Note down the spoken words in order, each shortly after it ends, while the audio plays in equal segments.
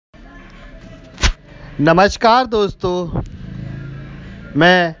नमस्कार दोस्तों,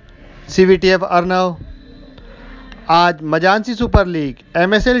 मैं CVTF अर्नव आज मजानसी सुपर लीग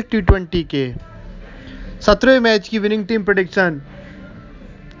MSL T20 के 17वें मैच की विनिंग टीम प्रेडिक्शन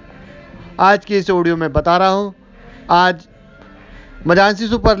आज के इस ऑडियो में बता रहा हूं। आज मजानसी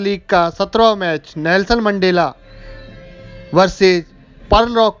सुपर लीग का 17वां match Nelson Mandela versus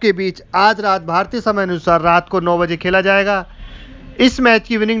Pearl Rock के बीच आज रात भारतीय समय अनुसार रात को 9 बजे खेला जाएगा। इस मैच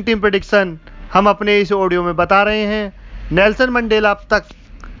की विनिंग टीम प्रेडिक्शन हम अपने इस ऑडियो में बता रहे हैं। नेल्सन मंडेला अब तक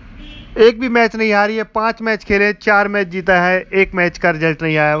एक भी मैच नहीं हारी है, 5 मैच खेले, 4 मैच जीता है, 1 मैच का रिजल्ट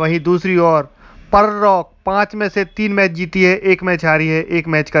नहीं आया। वहीं दूसरी ओर पर्ल रॉक 5 में से 3 मैच जीती है, 1 मैच हारी है, 1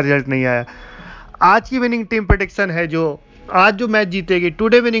 मैच का रिजल्ट नहीं आया। आज की विनिंग टीम प्रेडिक्शन है जो आज जो मैच जीतेगी,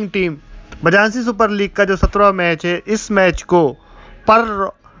 today winning team मजानसी super league का जो 17वां मैच है, इस मैच को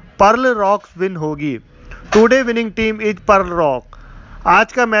पर्ल रॉक विन होगी। Today winning team is Perl rock.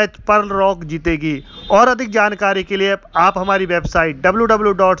 आज का मैच पर्ल रॉक जीतेगी। और अधिक जानकारी के लिए आप हमारी वेबसाइट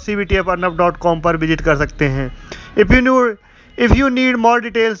www.cvtfarnav.com पर विजिट कर सकते हैं। If you need more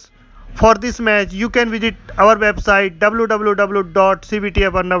details for this match, you can visit our website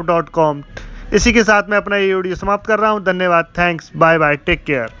www.cvtfarnav.com। इसी के साथ मैं अपना ये वीडियो समाप्त कर रहा हूँ। धन्यवाद, thanks, bye bye, take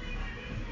care.